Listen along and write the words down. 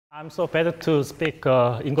I'm so bad to speak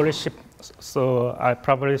English, so I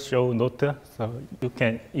probably show note so you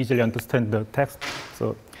can easily understand the text.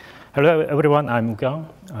 So, hello everyone, I'm WooKyoung.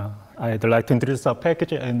 I'd like to introduce our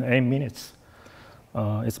package in 8 minutes.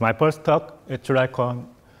 It's my first talk at JuliaCon,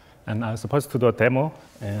 and I'm supposed to do a demo,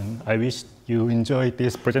 and I wish you enjoy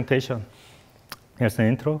this presentation. Here's an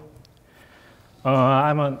intro.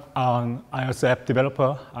 I'm an iOS app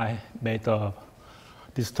developer. I made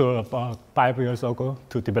this tool about 5 years ago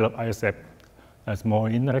to develop iOS app as more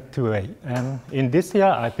interactive way. And in this year,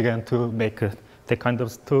 I began to make that kind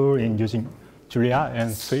of tool in using Julia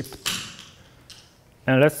and Swift.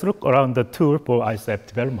 And let's look around the tool for iOS app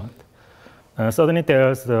development. Suddenly,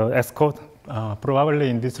 there's the Xcode. Probably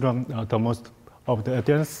in this room, the most of the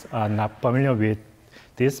audience are not familiar with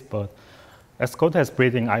this, but Xcode has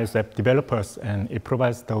breeding iOS app developers, and it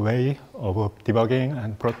provides the way of debugging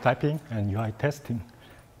and prototyping and UI testing.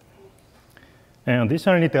 And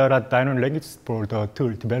additionally, there are dynamic languages for the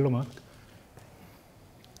tool development.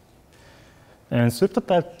 And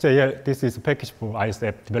Swifter.jl, this is a package for iOS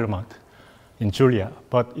app development in Julia,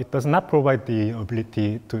 but it does not provide the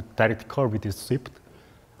ability to directly call with Swift.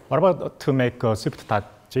 What about to make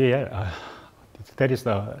Swifter.jl? That is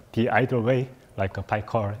the ideal way, like a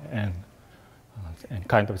PyCore and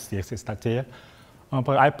kind of CSS.jl.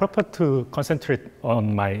 But I prefer to concentrate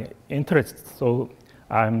on my interests, so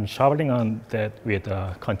I'm shoveling on that with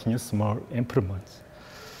continuous small improvements.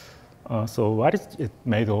 So what is it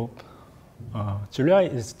made of? Julia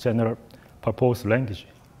is general purpose language.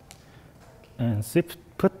 And Swift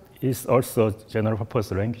is also general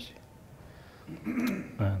purpose language.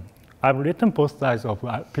 I've written both sides of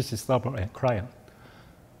RPC server and client.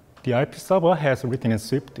 The RPC server has written in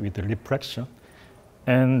Swift with reflection,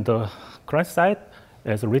 and the client side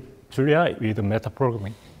has written Julia with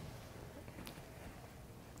metaprogramming.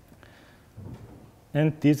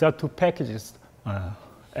 And these are two packages,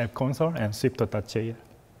 App Console and Swifter.jl.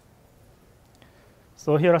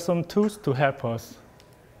 So here are some tools to help us.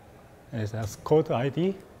 It has code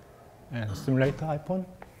ID, and simulator iPhone,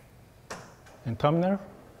 and terminal,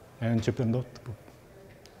 and Jupyter Notebook.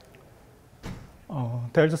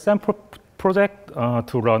 There's a sample project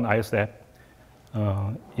to run iOS app.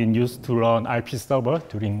 In use to run RPC server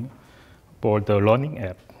for the learning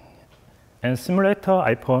app. And simulator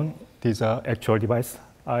iPhone, these are actual device.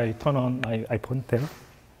 I turn on my iPhone 10.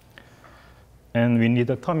 And we need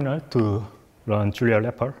a terminal to run Julia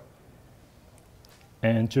REPL.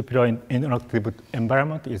 And Jupyter interactive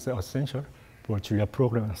environment is essential for Julia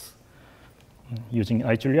programmers. Using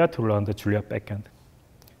iJulia to run the Julia backend.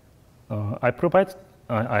 I prepared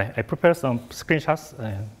some screenshots.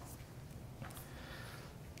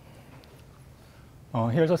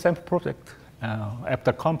 And here's a sample project.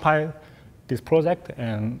 After compile this project,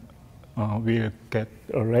 and we'll get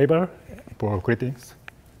a label for greetings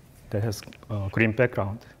that has a green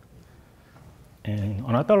background. And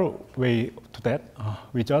another way to that,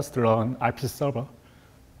 we just run RPC server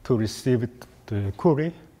to receive the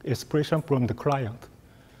query expression from the client.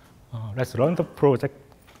 Let's run the project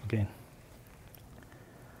again.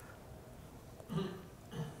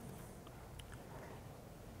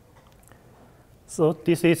 So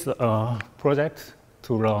this is a project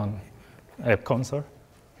to run App Console.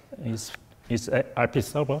 It's RPC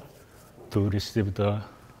server to receive the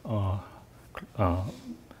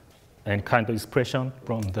any kind of expression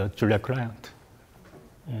from the Julia client.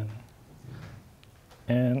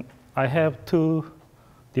 And I have two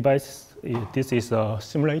devices. This is a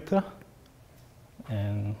simulator,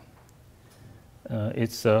 and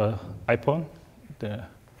it's an iPhone, the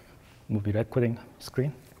movie recording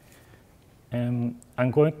screen. And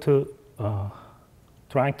I'm going to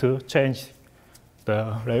trying to change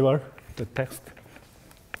the label, the text,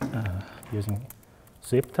 using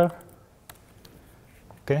Swifter.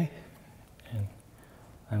 Okay, and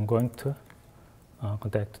I'm going to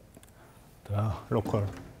contact the local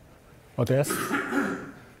address.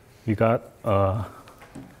 We got a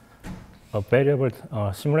variable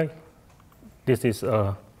simulate. This is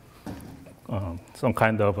some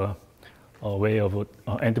kind of a way of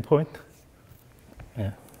endpoint.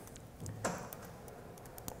 Yeah.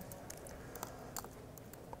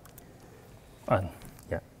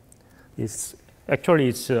 Yeah, it's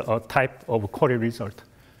actually a type of query result,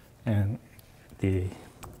 and the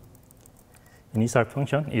initial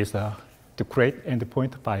function is to create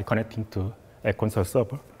endpoint by connecting to a console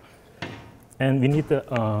server, and we need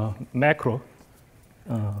a macro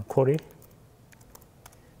query.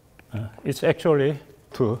 It's actually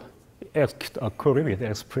to execute a query with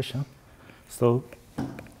expression. So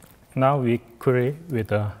now we query with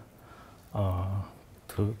to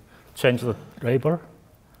change the label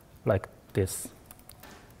like this.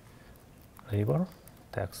 Label,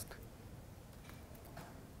 text.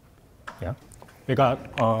 Yeah, we got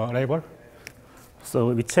label. So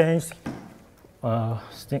we changed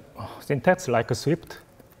syntax like a Swift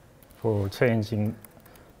for changing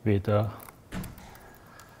with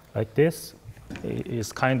like this.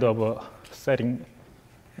 It's kind of setting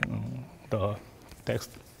the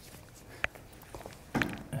text.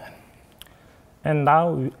 And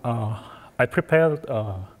now I prepared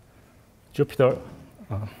Jupyter.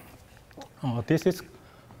 This is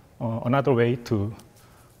another way to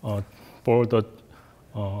for the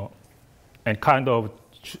and kind of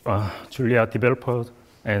Julia developers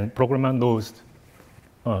and programmer knows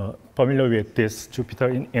familiar with this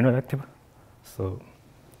Jupyter Interactive. So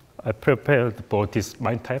I prepared for these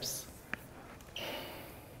MIME types.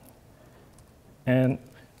 And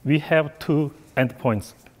we have two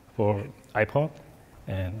endpoints for iPhone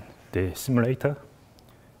and the simulator.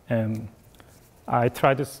 And I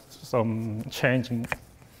tried some changing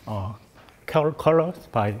colors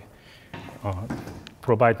by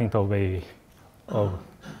providing the way of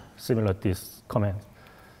similar this command.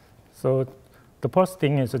 So the first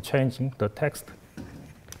thing is changing the text.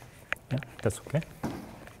 Yeah, that's okay.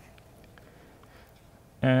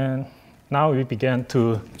 And now we began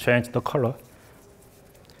to change the color.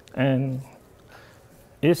 And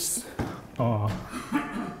it's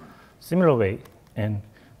similar way in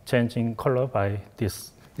changing color by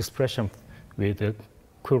this expression with the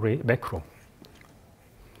query macro.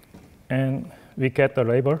 And we get the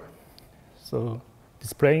label. So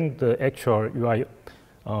displaying the actual UI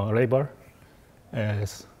label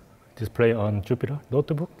as displayed on Jupyter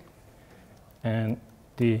Notebook. And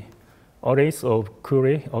the arrays of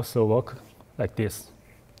query also work like this.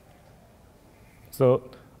 So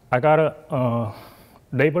I got a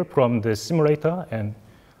label from the simulator and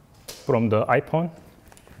from the iPhone,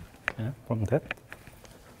 from that.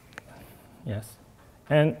 Yes.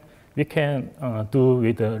 And we can do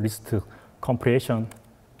with the list comprehension.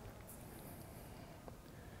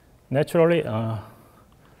 Naturally,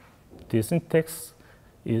 the syntax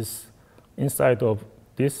is inside of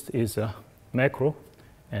this is a macro,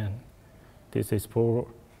 and this is for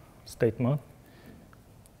statement.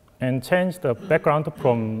 And change the background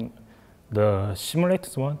from the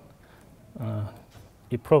simulated one.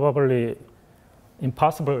 It's probably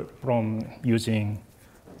impossible from using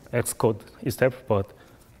Xcode itself, but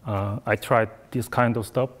I tried this kind of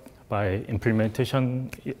stuff by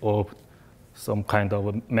implementation of some kind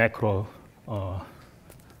of macro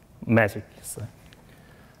magic.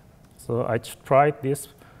 So I tried this.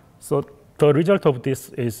 So the result of this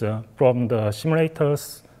is from the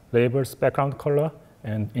simulator's labels background color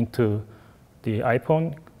and into the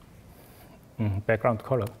iPhone background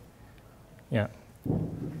color. Yeah.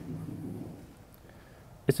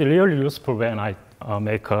 It's really useful when I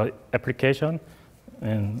make an application,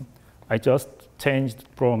 and I just changed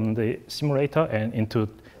from the simulator and into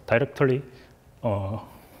directly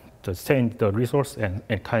just change the resource and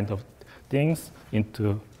kind of things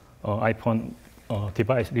into iPhone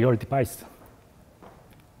device, real device.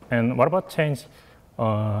 And what about change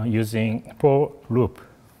using for loop?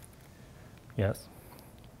 Yes.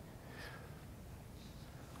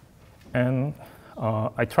 And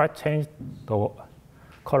I tried to change the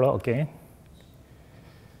color again.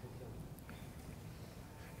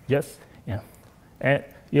 Yes, yeah. And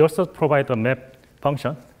you also provide a map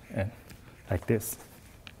function, and like this.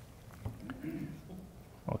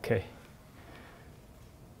 Okay.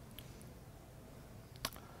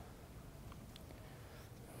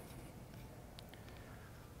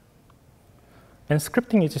 And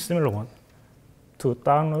scripting is a similar one. To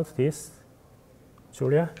download this,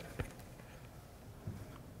 Julia.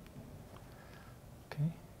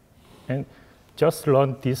 Okay. And just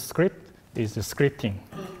run this script is the scripting.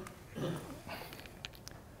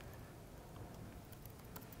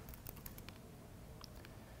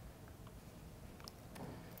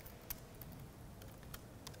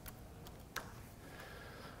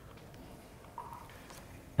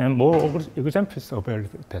 And more examples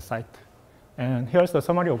available at the site. And here's the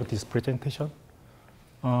summary of this presentation.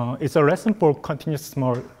 It's a lesson for continuous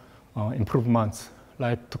small improvements,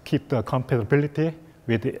 like to keep the compatibility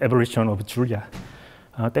with the evolution of Julia.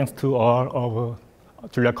 Thanks to all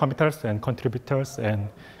of Julia committers and contributors and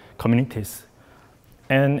communities.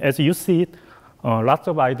 And as you see, lots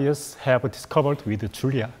of ideas have discovered with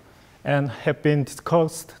Julia and have been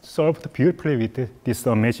discussed, solved beautifully with these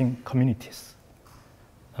amazing communities.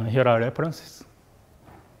 Here are references.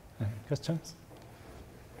 Questions?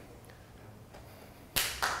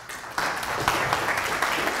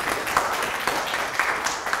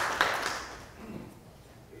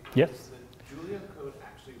 Yes. Is the Julia code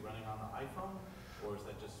actually running on the iPhone, or is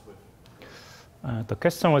that just Swift? The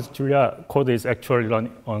question was Julia code is actually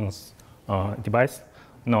running on device.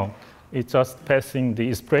 No, it's just passing the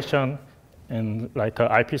expression in like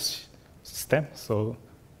an IP system. So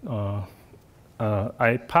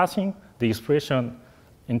I passing the expression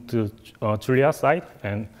into Julia side,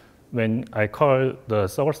 and when I call the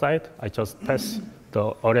server side, I just pass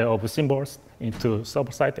the array of symbols into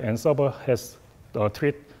server side, and server has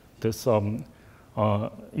treat this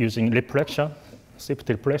using reflection, Swift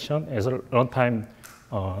reflection as a runtime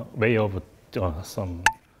way of some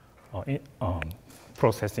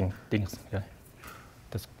processing things. Yeah.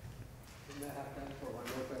 That's I have time for one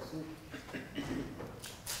more question.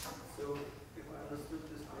 So, if I understood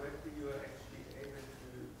this correctly, you are actually able to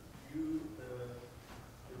view the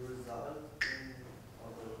result or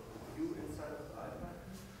the view inside of the iPad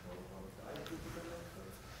or the iPad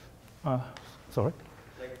developer? Sorry.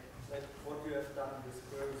 Like what you have done with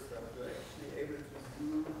query stuff, you're actually able to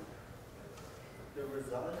view the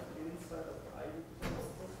result inside of the iPad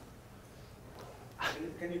developer?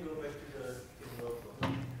 Can you go back to the notebook?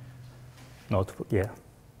 Notebook, yeah.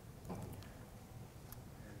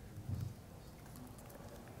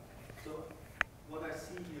 So what I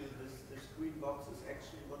see here, this green box is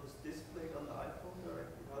actually what is displayed on the iPhone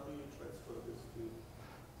directly. How do you transfer this to?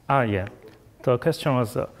 Yeah. The question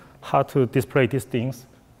was how to display these things.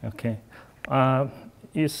 Okay.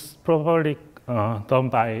 It's probably done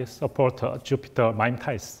by support Jupyter MIME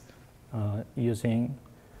types using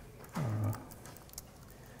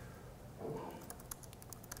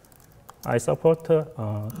I support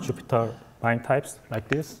Jupyter MIME types like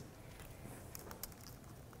this.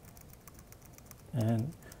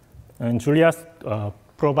 And Julia's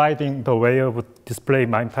providing the way of display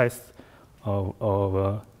MIME types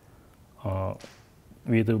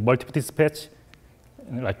with multiple dispatch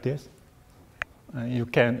like this. You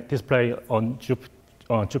can display on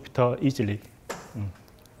Jupyter easily.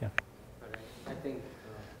 Yeah. All right. I think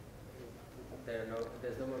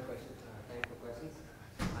there's no more questions. Time for questions.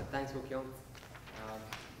 Thanks, WooKyoung.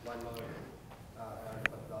 One more round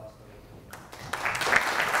of applause.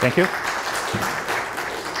 Thank you.